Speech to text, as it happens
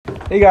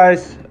Hey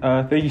guys,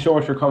 thank you so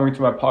much for coming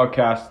to my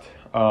podcast.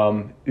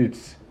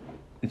 It's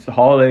the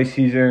holiday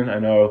season. I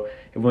know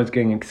everyone's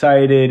getting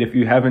excited. If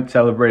you haven't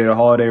celebrated a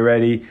holiday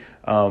already,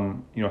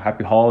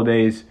 happy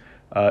holidays.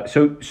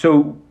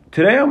 So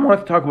today I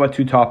want to talk about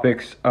two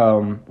topics.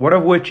 One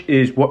of which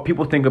is what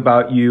people think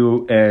about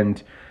you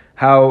and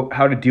how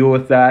to deal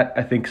with that.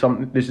 I think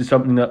this is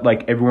something that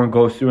like everyone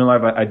goes through in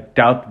life. I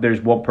doubt that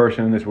there's one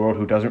person in this world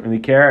who doesn't really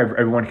care.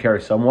 Everyone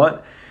cares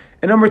somewhat.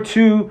 And number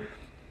two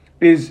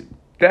is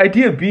the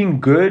idea of being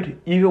good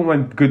even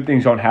when good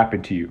things don't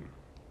happen to you.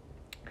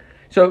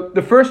 So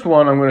the first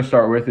one I'm going to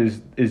start with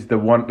is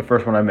the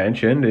first one I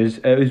mentioned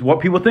is what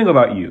people think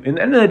about you. In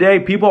the end of the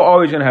day, people are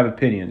always going to have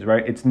opinions,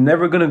 right? It's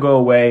never going to go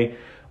away.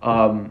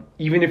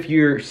 Even if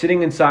you're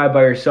sitting inside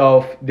by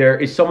yourself, there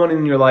is someone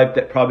in your life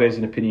that probably has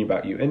an opinion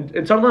about you.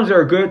 And sometimes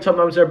they're good,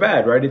 sometimes they're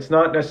bad, right? It's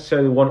not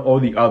necessarily one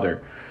or the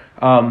other.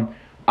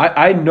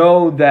 I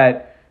know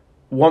that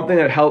one thing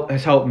that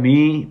has helped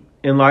me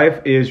in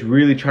life is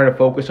really trying to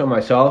focus on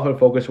myself and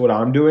focus on what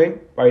I'm doing,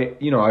 right?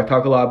 I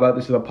talk a lot about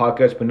this in the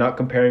podcast, but not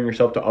comparing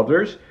yourself to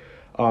others.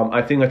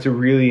 I think that's a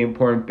really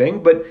important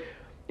thing. But,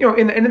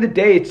 in the end of the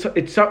day,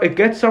 it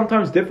gets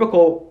sometimes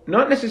difficult,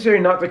 not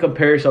necessarily not to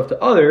compare yourself to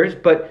others,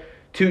 but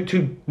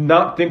to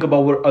not think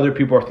about what other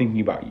people are thinking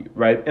about you,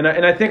 right? And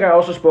I think I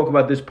also spoke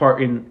about this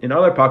part in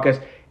other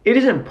podcasts. It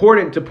is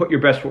important to put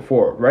your best foot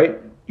forward, right?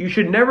 You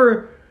should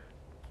never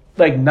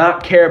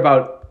not care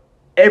about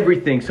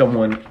everything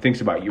someone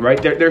thinks about you, right?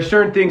 There are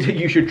certain things that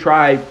you should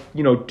try,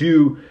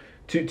 do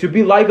to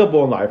be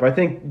likable in life. I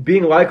think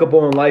being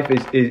likable in life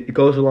it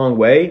goes a long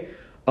way.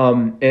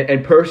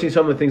 And personally,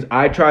 some of the things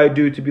I try to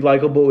do to be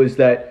likable is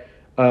that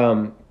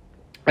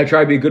I try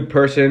to be a good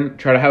person,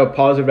 try to have a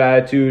positive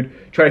attitude,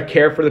 try to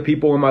care for the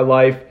people in my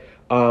life.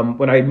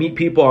 When I meet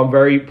people, I'm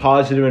very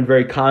positive and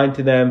very kind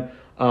to them.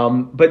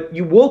 But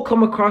you will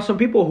come across some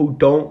people who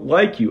don't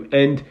like you,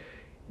 and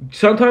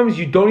sometimes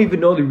you don't even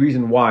know the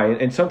reason why,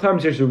 and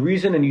sometimes there's a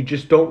reason and you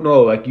just don't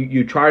know. Like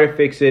you try to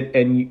fix it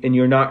and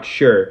you're not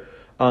sure.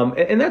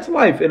 And that's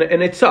life, and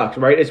it sucks,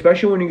 right?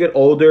 Especially when you get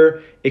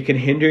older, it can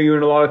hinder you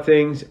in a lot of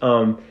things,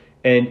 and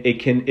it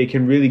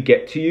can really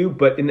get to you.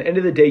 But in the end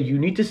of the day, you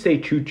need to stay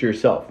true to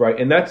yourself, right?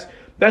 And that's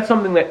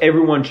something that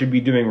everyone should be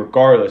doing,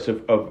 regardless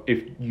of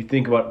if you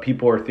think about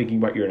people are thinking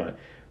about you or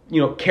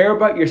not. Care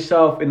about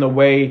yourself in the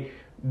way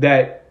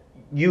that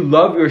you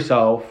love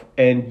yourself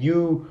and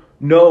you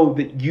know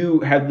that you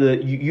have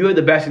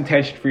the best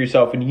intention for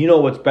yourself and you know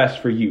what's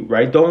best for you,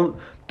 right? Don't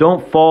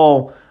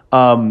fall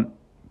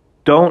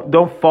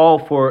don't fall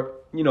for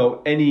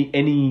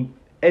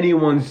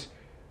anyone's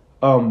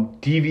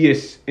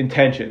devious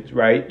intentions,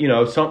 right?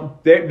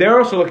 They're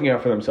also looking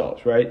out for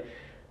themselves, right?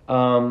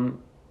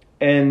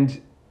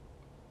 And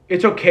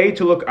it's okay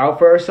to look out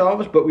for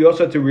ourselves, but we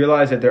also have to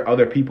realize that there are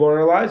other people in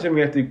our lives, and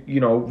we have to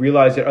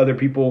realize that other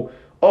people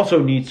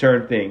also need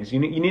certain things. You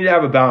need to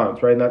have a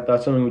balance, right? And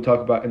that's something we talk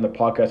about in the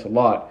podcast a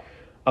lot.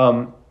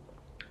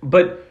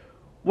 But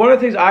one of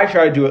the things I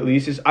try to do, at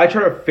least, is I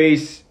try to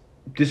face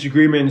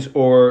disagreements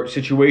or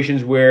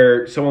situations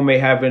where someone may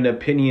have an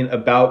opinion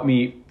about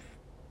me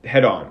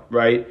head on,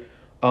 right?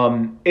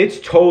 It's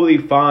totally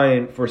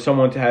fine for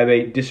someone to have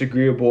a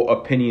disagreeable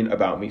opinion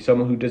about me,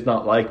 someone who does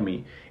not like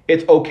me.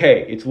 It's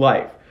okay. It's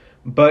life.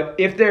 But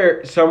if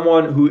they're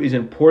someone who is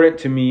important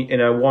to me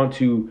and I want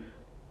to,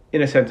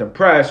 in a sense,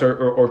 impress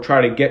or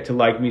try to get to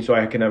like me so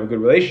I can have a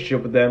good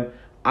relationship with them,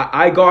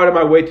 I go out of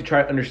my way to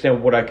try to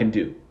understand what I can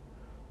do,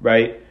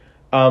 right?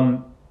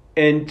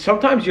 And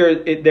sometimes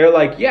they're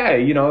like, yeah,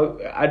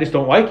 I just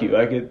don't like you.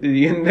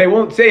 They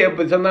won't say it,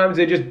 but sometimes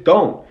they just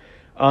don't.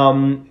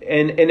 And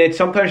it's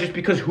sometimes just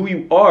because who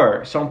you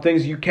are. Some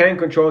things you can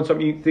control and some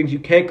things you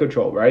can't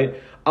control, right?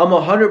 I'm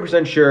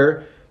 100%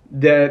 sure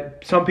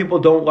that some people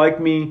don't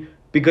like me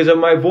because of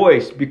my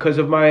voice, because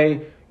of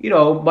my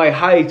my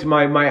height,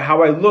 my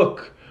how I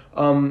look,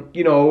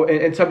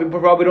 and some people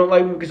probably don't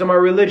like me because of my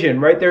religion,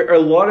 right? There are a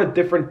lot of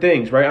different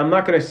things, right? I'm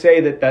not going to say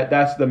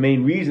that's the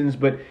main reasons,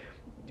 but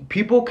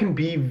people can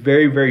be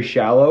very, very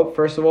shallow,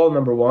 first of all,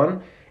 number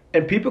one,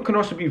 and people can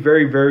also be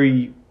very,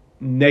 very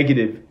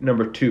negative,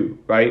 number two,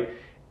 right?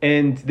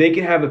 And they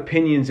can have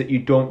opinions that you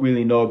don't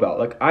really know about.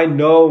 Like I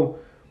know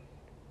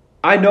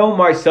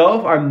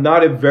myself, I'm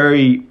not a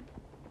very,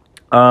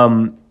 I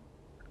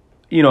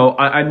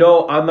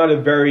know I'm not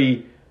a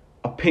very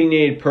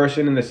opinionated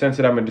person in the sense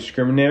that I'm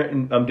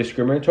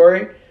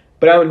discriminatory,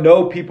 but I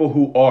know people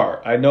who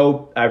are. I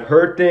know I've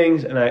heard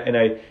things and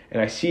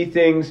I see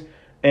things,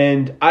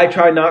 and I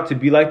try not to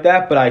be like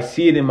that, but I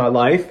see it in my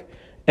life,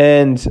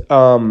 and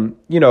I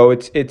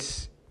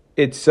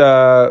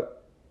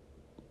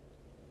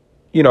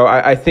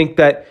think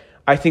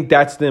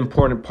that's the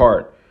important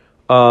part.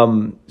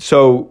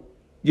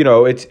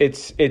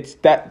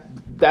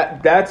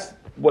 That's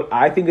what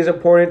I think is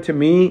important to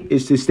me,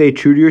 is to stay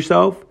true to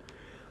yourself,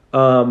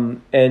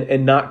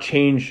 and not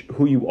change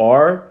who you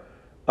are.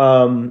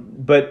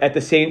 But at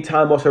the same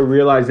time, also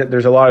realize that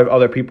there's a lot of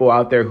other people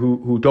out there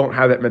who don't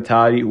have that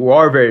mentality, who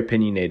are very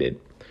opinionated.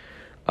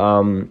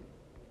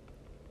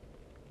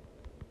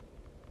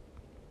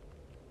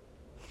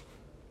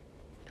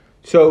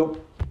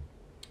 So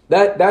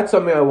that's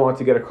something I want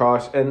to get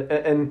across.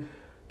 And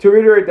to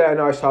reiterate that, I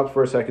know I stopped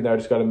for a second there, I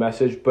just got a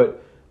message,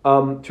 but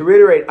to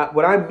reiterate,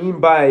 what I mean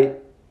by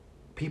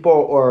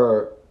people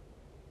are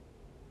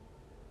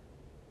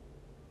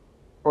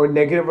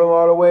negative in a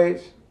lot of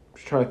ways, I'm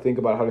just trying to think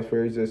about how to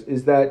phrase this,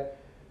 is that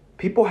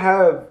people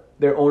have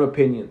their own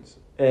opinions.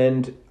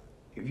 And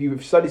if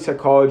you've studied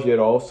psychology at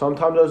all,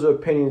 sometimes those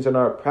opinions are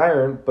not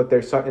apparent, but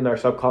they're in our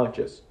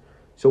subconscious.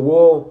 So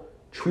we'll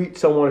treat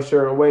someone a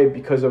certain way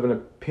because of an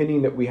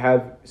opinion that we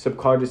have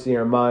subconsciously in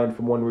our mind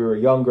from when we were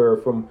younger, or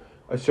from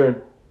a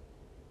certain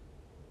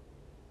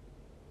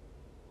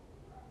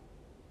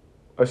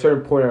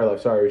point in our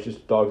life. Sorry, it's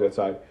just dogs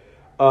outside.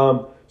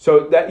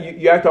 So that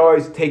you have to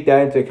always take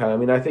that into account. I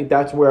mean, I think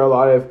that's where a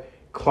lot of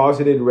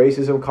closeted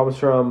racism comes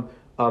from,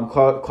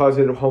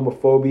 closeted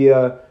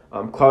homophobia,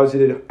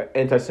 closeted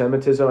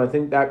anti-Semitism. I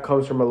think that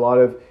comes from a lot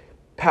of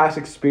past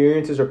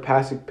experiences or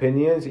past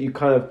opinions that you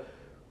kind of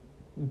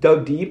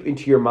dug deep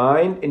into your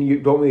mind and you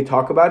don't really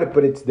talk about it,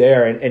 but it's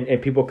there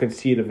and people can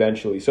see it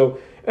eventually. So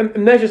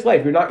and that's just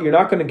life. You're not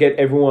going to get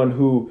everyone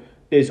who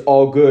is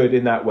all good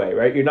in that way,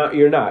 right?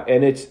 You're not.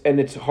 And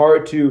it's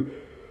hard to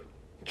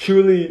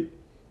truly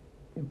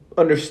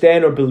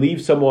understand or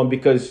believe someone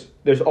because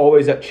there's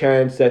always that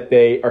chance that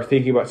they are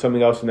thinking about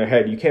something else in their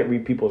head. You can't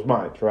read people's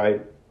minds,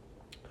 right?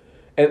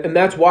 And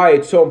that's why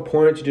it's so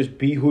important to just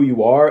be who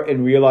you are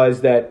and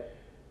realize that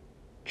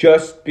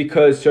just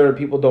because certain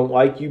people don't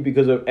like you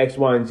because of X,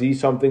 Y, and Z,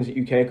 some things that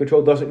you can't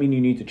control, doesn't mean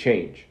you need to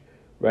change,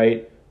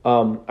 right?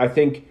 I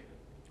think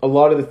a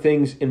lot of the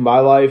things in my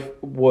life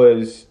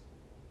was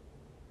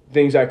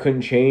things I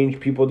couldn't change,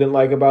 people didn't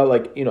like about,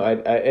 like, you know, I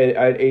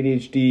had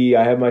ADHD,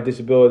 I have my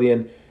disability,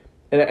 and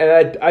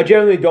I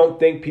generally don't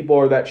think people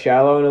are that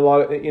shallow in a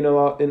lot of, in a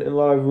lot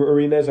of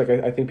arenas. Like,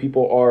 I think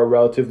people are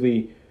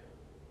relatively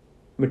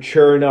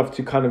mature enough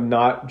to kind of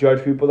not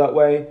judge people that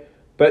way.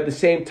 But at the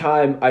same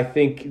time, I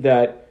think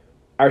that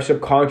our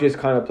subconscious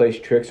kind of plays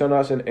tricks on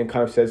us and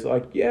kind of says,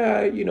 like,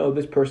 yeah, you know,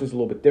 this person's a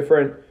little bit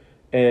different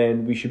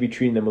and we should be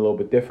treating them a little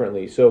bit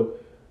differently. So,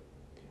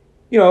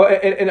 you know,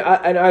 and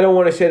I don't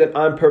want to say that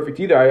I'm perfect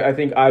either. I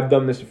think I've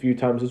done this a few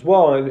times as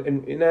well.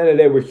 And in the end of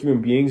the day, we're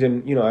human beings.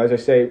 And, you know, as I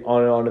say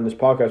on and on in this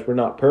podcast, we're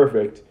not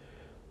perfect.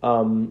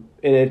 And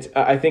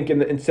I think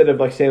instead of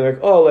like saying like,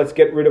 oh, let's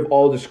get rid of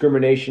all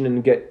discrimination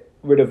and get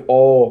rid of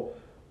all,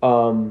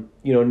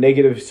 you know,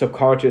 negative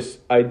subconscious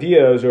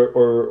ideas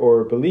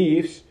or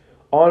beliefs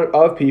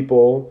of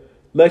people,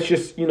 let's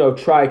just, you know,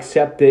 try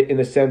accept it in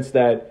the sense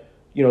that,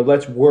 you know,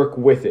 let's work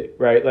with it,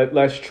 right?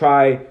 Let's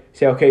try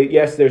say, okay,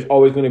 yes, there's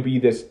always going to be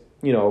this,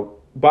 you know,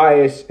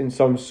 bias in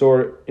some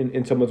sort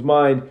in someone's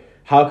mind.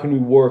 How can we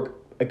work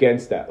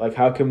against that? Like,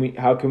 how can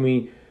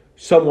we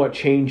somewhat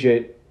change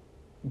it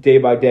day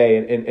by day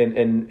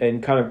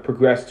and kind of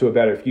progress to a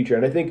better future?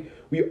 And I think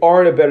we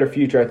are in a better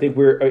future. I think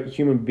we're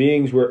human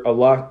beings. We're a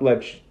lot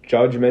less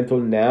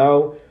judgmental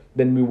now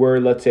than we were,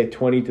 let's say,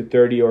 20 to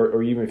 30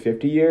 or even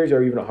 50 years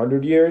or even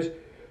 100 years.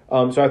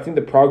 So I think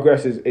the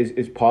progress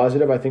is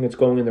positive. I think it's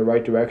going in the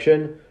right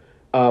direction.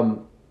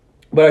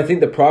 But I think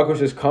the progress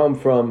has come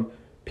from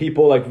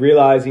people like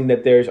realizing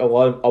that there's a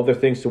lot of other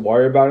things to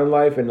worry about in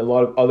life and a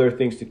lot of other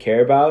things to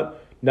care about,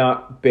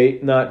 not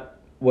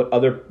what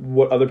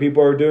other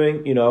people are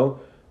doing, you know.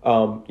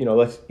 You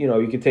know,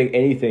 you could take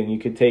anything. You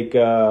could take,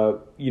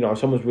 you know,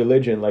 someone's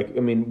religion. Like, I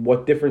mean,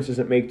 what difference does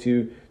it make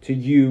to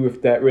you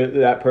if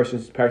that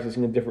person's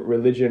practicing a different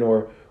religion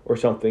or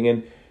something?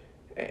 And,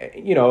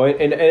 you know,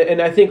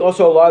 and I think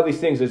also a lot of these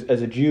things,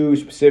 as a Jew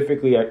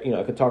specifically,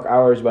 I could talk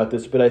hours about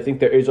this, but I think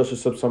there is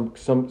also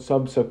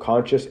some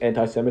subconscious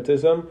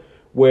anti-Semitism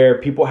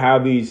where people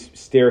have these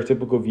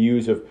stereotypical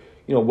views of,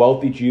 you know,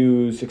 wealthy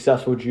Jews,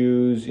 successful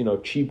Jews, you know,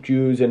 cheap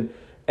Jews, and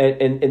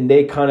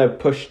they kind of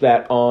push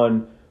that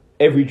on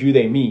every Jew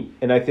they meet.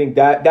 And I think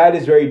that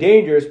is very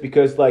dangerous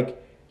because,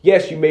 like,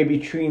 yes, you may be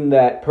treating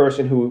that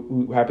person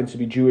who happens to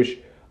be Jewish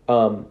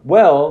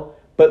well,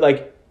 but,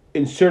 like,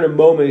 in certain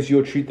moments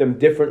you'll treat them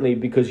differently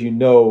because you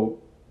know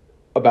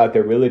about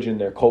their religion,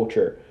 their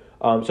culture.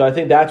 So I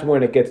think that's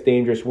when it gets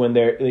dangerous, when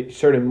there are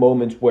certain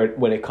moments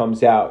when it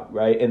comes out,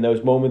 right? And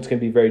those moments can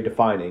be very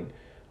defining.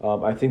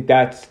 I think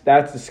that's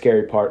the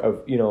scary part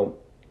of, you know,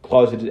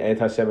 closeted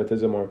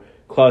anti-Semitism or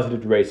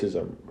closeted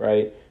racism,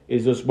 right?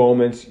 Is those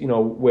moments, you know,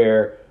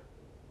 where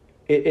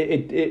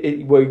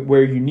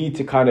where you need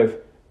to kind of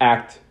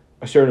act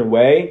a certain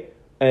way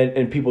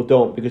and people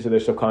don't because of their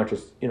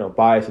subconscious, you know,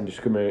 bias and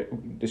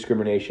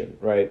discrimination,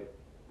 right?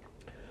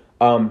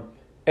 And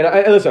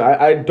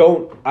I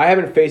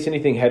haven't faced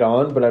anything head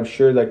on, but I'm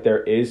sure like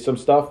there is some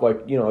stuff,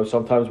 like, you know,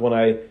 sometimes when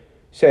I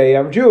say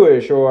I'm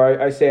Jewish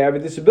or I say I have a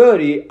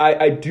disability,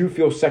 I do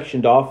feel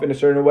sectioned off in a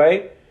certain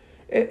way.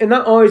 And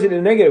not always in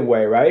a negative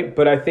way, right?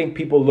 But I think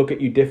people look at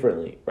you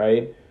differently,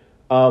 right?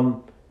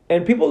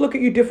 And people look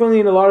at you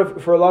differently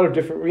for a lot of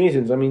different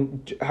reasons. I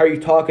mean, how you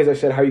talk, as I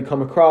said, how you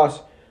come across,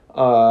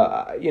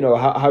 you know,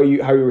 how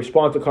you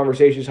respond to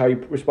conversations, how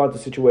you respond to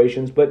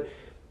situations. But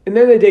at the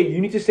end of the day,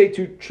 you need to stay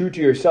true to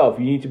yourself.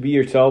 You need to be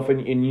yourself,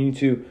 and you need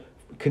to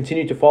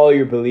continue to follow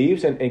your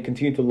beliefs and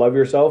continue to love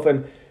yourself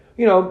and,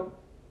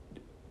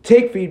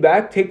 take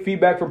feedback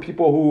from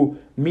people who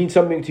mean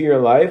something to your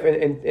life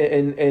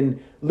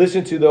and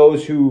listen to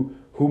those who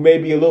may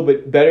be a little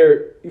bit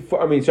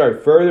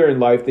further in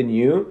life than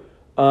you,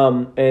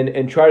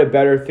 and try to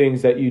better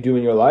things that you do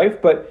in your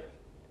life. But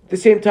at the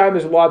same time,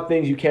 there's a lot of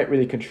things you can't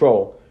really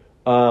control.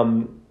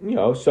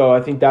 So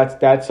I think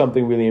that's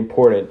something really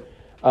important.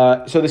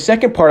 So the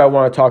second part I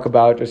want to talk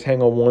about, just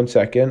hang on 1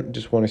 second.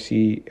 Just want to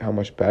see how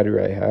much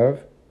battery I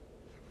have.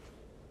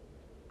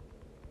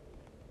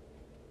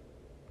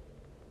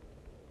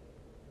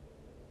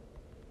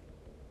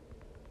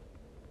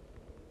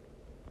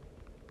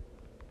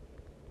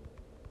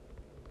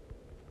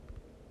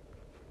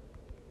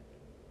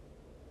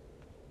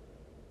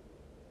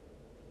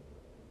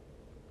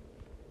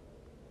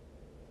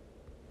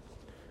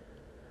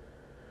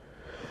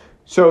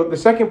 So the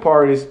second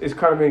part is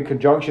kind of in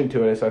conjunction to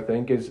this, I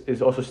think, is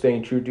also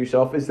staying true to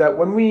yourself, is that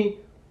when we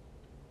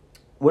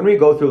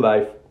go through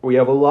life, we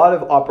have a lot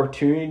of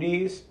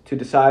opportunities to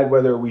decide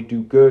whether we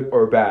do good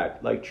or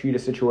bad, like treat a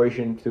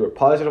situation through a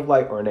positive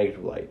light or a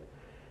negative light.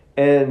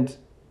 And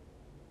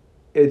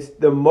it's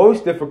the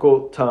most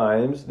difficult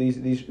times, these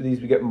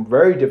get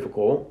very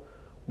difficult,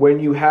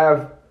 when you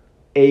have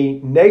a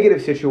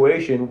negative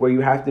situation where you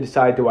have to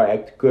decide, do I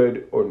act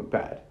good or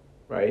bad,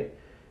 right?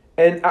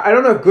 And I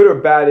don't know if good or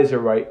bad is the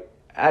right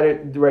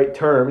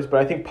terms,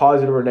 but I think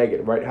positive or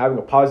negative, right? Having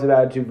a positive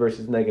attitude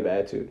versus negative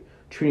attitude.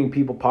 Treating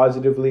people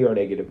positively or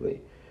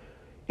negatively.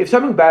 If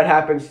something bad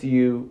happens to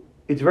you,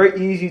 it's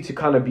very easy to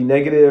kind of be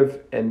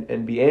negative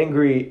and be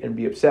angry and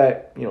be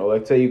upset.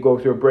 Let's say you go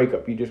through a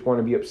breakup. You just want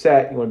to be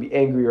upset. You want to be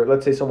angry. Or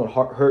let's say someone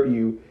hurt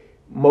you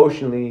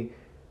emotionally.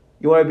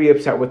 You want to be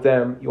upset with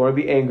them. You want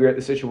to be angry at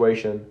the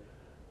situation.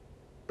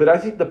 But I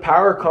think the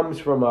power comes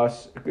from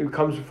us. It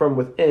comes from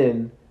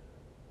within.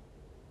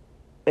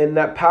 And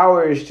that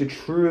power is to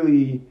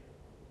truly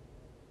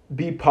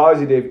be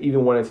positive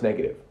even when it's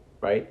negative,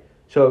 right?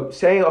 So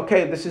saying,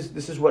 okay, this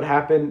is what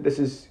happened. This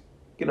is,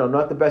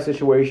 not the best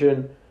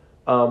situation.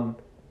 I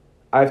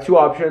have two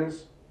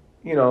options,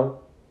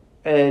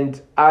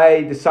 and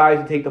I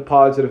decide to take the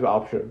positive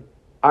option.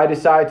 I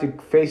decide to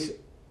face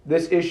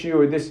this issue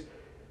or this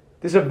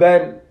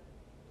event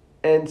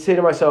and say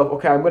to myself,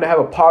 okay, I'm going to have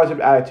a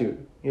positive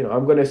attitude.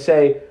 I'm going to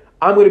say,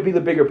 I'm going to be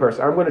the bigger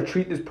person. I'm going to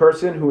treat this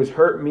person who has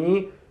hurt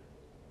me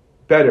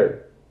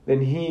better than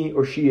he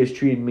or she has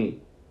treated me.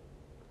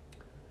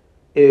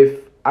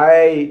 If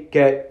I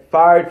get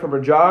fired from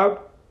a job,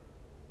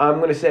 I'm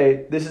going to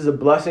say, this is a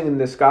blessing in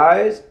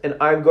disguise, and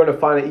I'm going to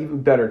find an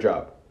even better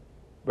job,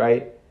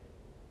 right?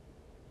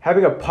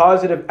 Having a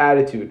positive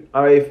attitude.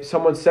 If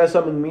someone says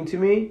something mean to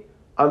me,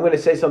 I'm going to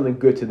say something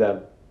good to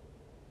them.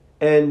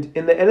 And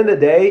in the end of the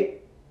day,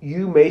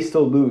 you may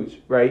still lose,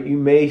 right? You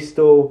may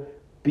still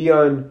be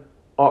on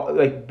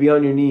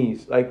your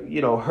knees,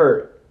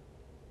 hurt.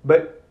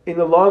 But in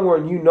the long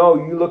run,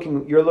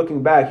 you're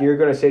looking back, you're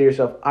going to say to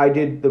yourself, I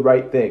did the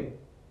right thing,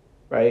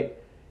 right?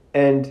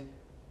 And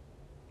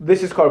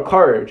this is called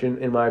courage,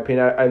 in my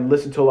opinion. I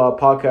listen to a lot of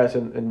podcasts,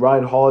 and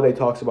Ryan Holiday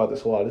talks about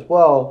this a lot as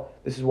well.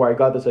 This is where I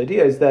got this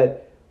idea, is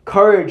that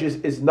courage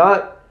is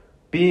not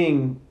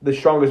being the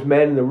strongest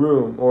man in the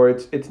room, or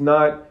it's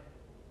not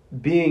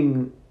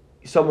being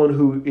someone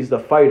who is the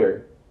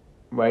fighter,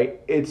 right?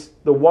 It's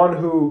the one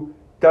who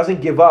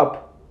doesn't give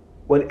up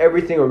when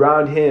everything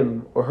around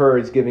him or her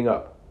is giving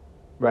up.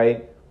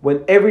 Right?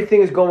 When everything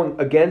is going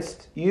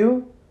against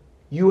you,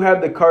 you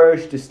have the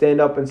courage to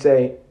stand up and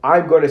say,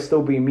 I'm going to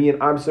still be me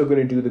and I'm still going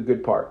to do the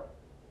good part.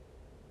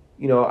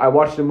 I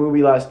watched a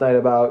movie last night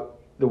about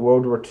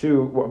World War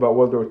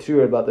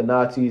II, about the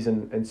Nazis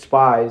and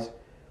spies.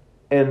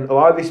 And a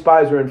lot of these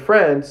spies were in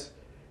France,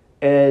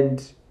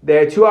 and they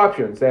had two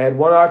options. They had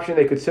one option,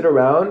 they could sit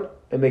around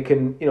and they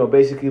can,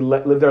 basically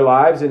live their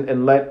lives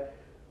and let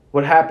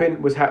what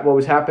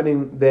was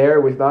happening there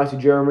with Nazi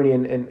Germany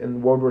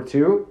and World War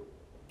II.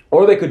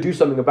 Or they could do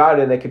something about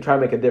it and they could try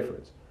and make a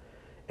difference.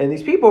 And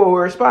these people who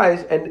were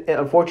spies, and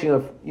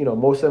unfortunately,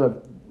 most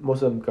of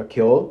them got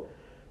killed.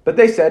 But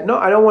they said, no,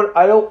 I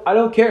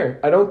don't care.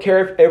 I don't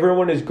care if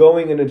everyone is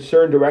going in a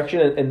certain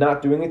direction and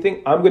not doing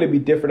anything. I'm going to be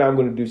different. I'm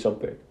going to do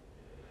something.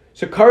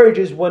 So courage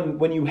is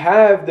when you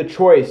have the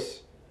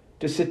choice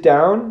to sit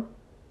down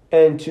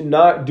and to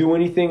not do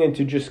anything and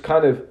to just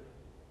kind of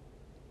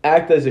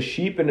act as a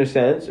sheep in a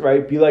sense,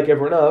 right? Be like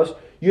everyone else.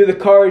 You have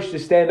the courage to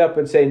stand up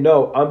and say,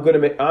 no, I'm going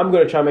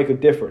to try and make a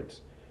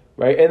difference,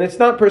 right? And it's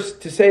not to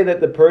say that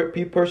the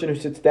person who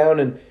sits down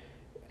and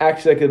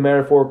acts like a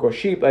metaphorical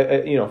sheep,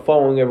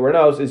 following everyone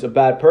else, is a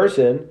bad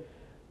person.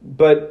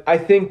 But I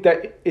think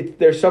that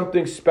there's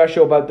something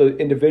special about the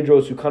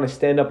individuals who kind of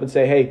stand up and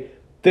say, hey,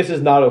 this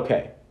is not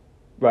okay,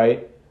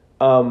 right?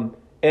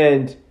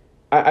 And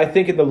I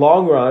think in the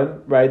long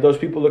run, right, those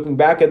people looking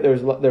back at their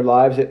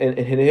lives and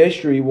in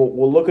history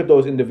will look at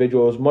those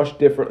individuals much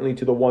differently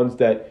to the ones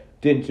that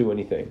didn't do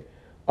anything.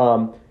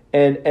 And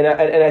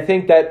I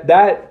think that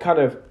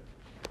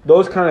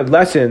those kind of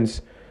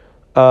lessons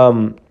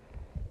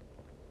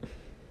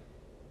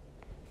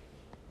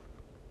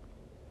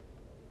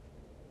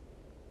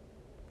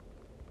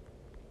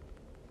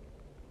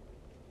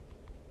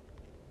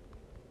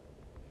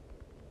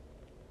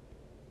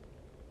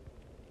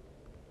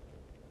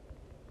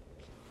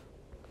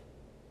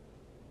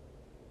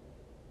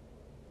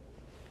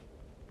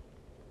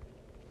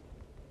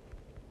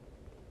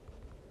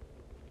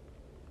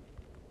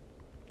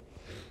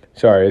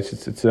Sorry,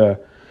 it's in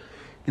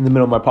the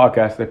middle of my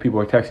podcast that people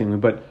are texting me.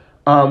 But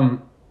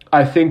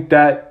I think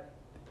that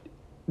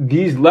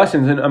these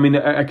lessons, and I mean,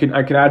 I can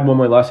add one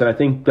more lesson. I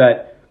think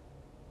that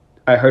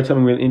I heard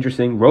something really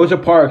interesting. Rosa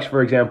Parks,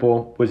 for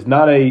example, was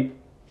not a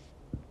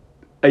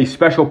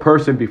special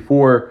person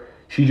before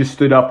she just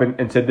stood up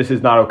and said, this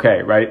is not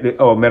okay, right?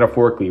 Oh,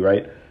 metaphorically,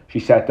 right?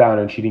 She sat down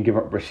and she didn't give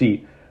up her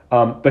seat.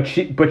 But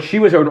she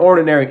was an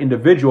ordinary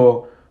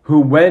individual who,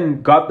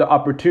 when got the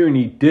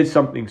opportunity, did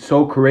something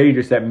so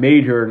courageous that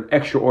made her an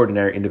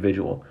extraordinary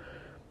individual.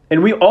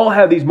 And we all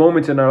have these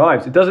moments in our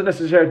lives. It doesn't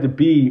necessarily have to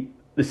be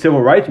the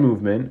civil rights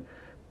movement,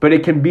 but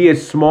it can be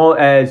as small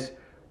as,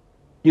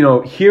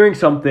 hearing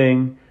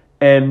something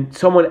and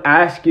someone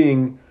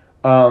asking,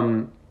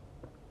 do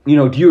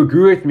you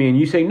agree with me? And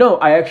you say, no,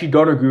 I actually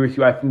don't agree with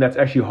you. I think that's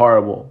actually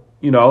horrible.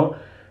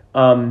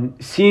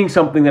 Seeing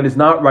something that is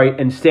not right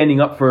and standing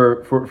up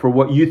for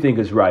what you think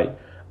is right.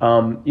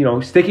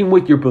 Sticking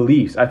with your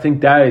beliefs. I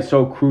think that is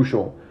so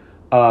crucial.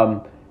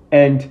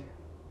 And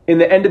in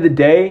the end of the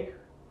day,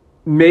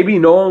 maybe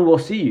no one will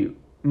see you.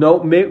 No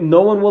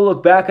one will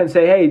look back and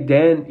say, hey,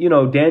 Dan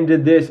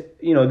did this,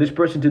 this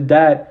person did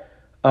that.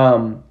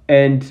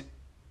 And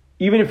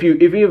even if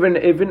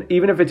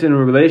it's in a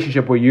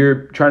relationship where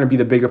you're trying to be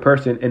the bigger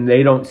person and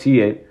they don't see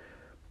it,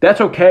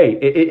 that's okay.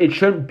 It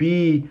shouldn't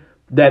be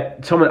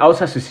that someone else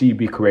has to see you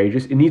be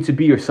courageous. It needs to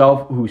be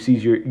yourself who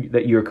sees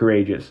that you're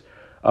courageous.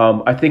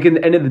 I think in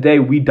the end of the day,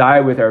 we die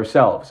with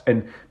ourselves,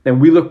 and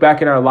we look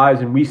back in our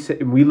lives and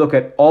we look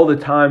at all the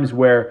times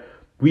where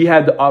we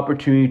had the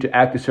opportunity to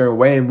act a certain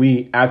way and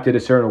we acted a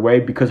certain way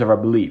because of our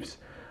beliefs.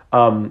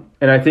 And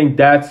I think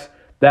that's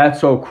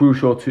so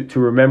crucial to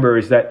remember,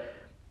 is that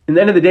in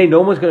the end of the day,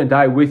 no one's going to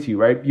die with you,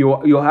 right?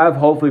 You'll have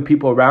hopefully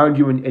people around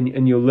you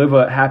and you'll live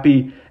a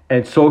happy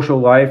and social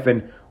life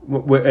and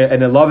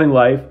a loving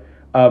life.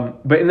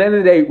 But in the end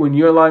of the day, when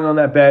you're lying on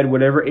that bed,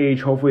 whatever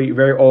age, hopefully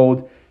very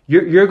old,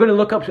 you're going to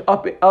look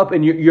up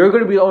and you're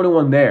going to be the only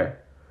one there.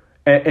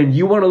 And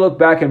you want to look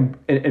back and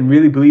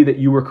really believe that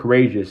you were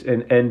courageous.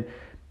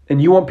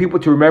 And you want people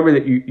to remember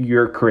that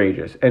you're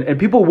courageous. And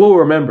people will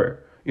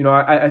remember.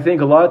 I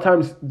think a lot of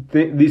times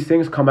these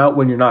things come out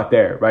when you're not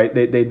there, right?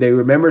 They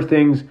remember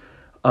things,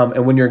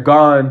 and when you're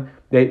gone,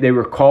 they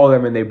recall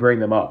them and they bring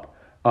them up.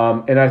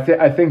 And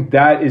I think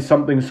that is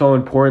something so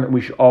important that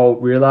we should all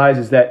realize,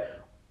 is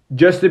that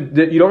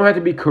you don't have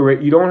to be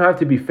you don't have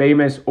to be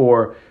famous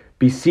or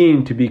be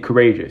seen to be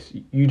courageous.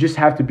 You just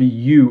have to be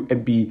you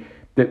and be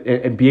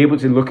able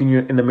to look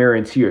in the mirror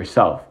and see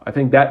yourself. I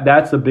think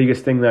that's the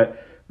biggest thing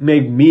that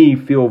made me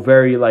feel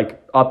very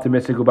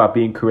optimistic about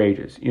being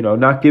courageous.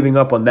 Not giving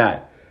up on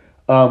that.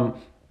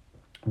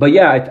 But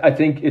yeah, I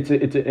think it's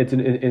an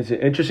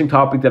interesting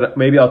topic that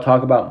maybe I'll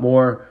talk about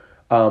more.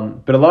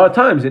 But a lot of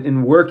times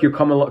in work, you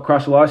come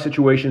across a lot of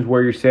situations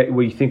where you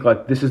think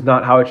this is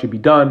not how it should be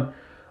done.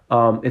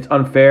 It's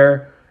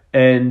unfair,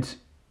 and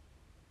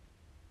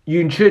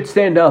you should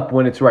stand up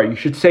when it's right. You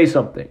should say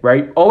something,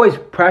 right? Always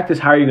practice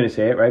how you're going to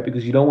say it, right?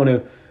 Because you don't want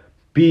to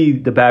be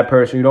the bad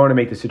person. You don't want to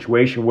make the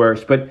situation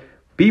worse, but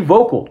be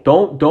vocal.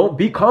 Don't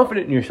be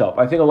confident in yourself.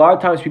 I think a lot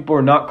of times people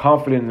are not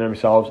confident in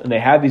themselves and they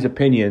have these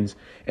opinions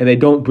and they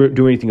don't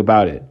do anything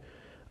about it.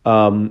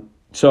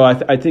 So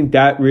I think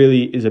that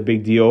really is a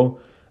big deal.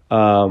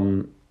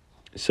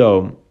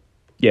 So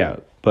yeah,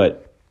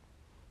 but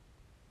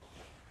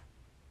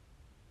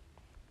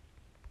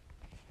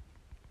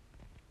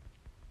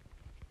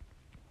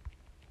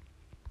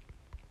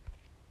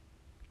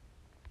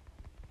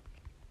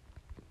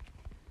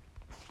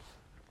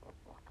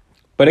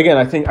again,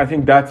 I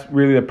think that's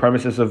really the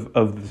premises of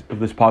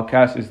this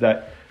podcast, is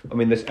that,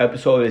 this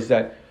episode is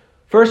that,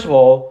 first of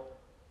all,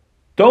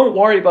 don't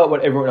worry about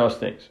what everyone else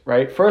thinks,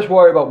 right? First,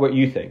 worry about what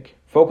you think.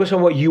 Focus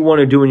on what you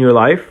want to do in your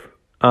life.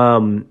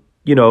 I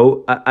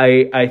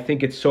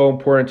think it's so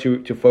important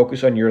to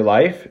focus on your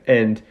life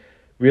and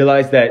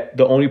realize that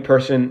the only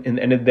person in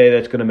the end of the day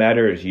that's going to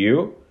matter is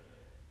you.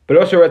 But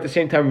also at the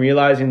same time,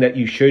 realizing that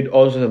you should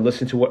also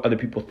listen to what other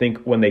people think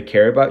when they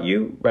care about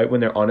you, right?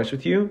 When they're honest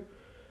with you.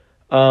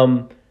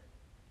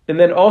 And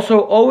then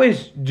also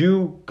always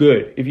do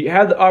good. If you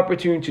have the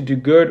opportunity to do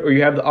good, or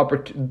you have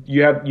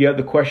you have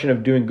the question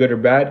of doing good or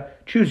bad,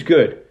 choose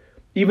good,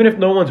 even if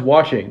no one's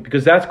watching,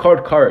 because that's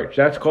called courage.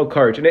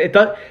 And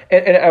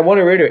and I want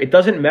to reiterate, it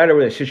doesn't matter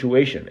what the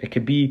situation. It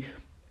could be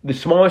the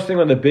smallest thing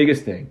or the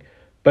biggest thing,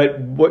 but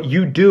what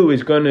you do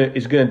is gonna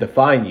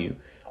define you.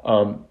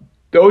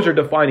 Those are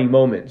defining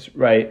moments,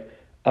 right?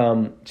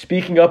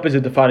 Speaking up is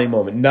a defining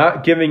moment.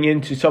 Not giving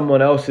in to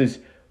someone else's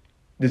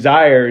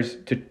desires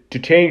to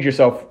change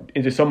yourself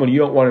into someone you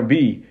don't want to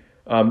be.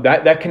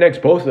 That connects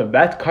both of them.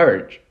 That's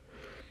courage.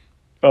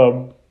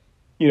 I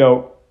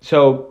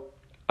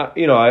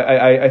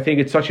think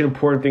it's such an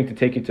important thing to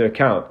take into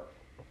account.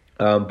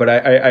 But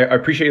I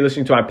appreciate you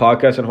listening to my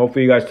podcast, and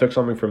hopefully you guys took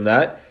something from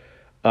that.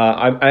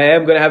 I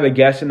am going to have a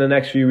guest in the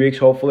next few weeks,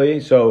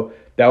 hopefully, so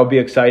that will be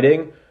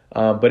exciting.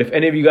 But if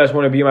any of you guys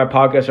want to be on my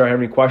podcast or have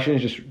any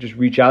questions, just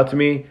reach out to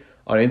me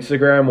on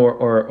Instagram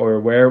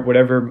or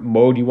whatever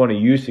mode you want to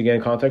use to get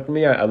in contact with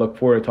me. I look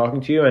forward to talking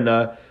to you. And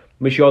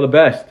Wish you all the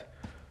best.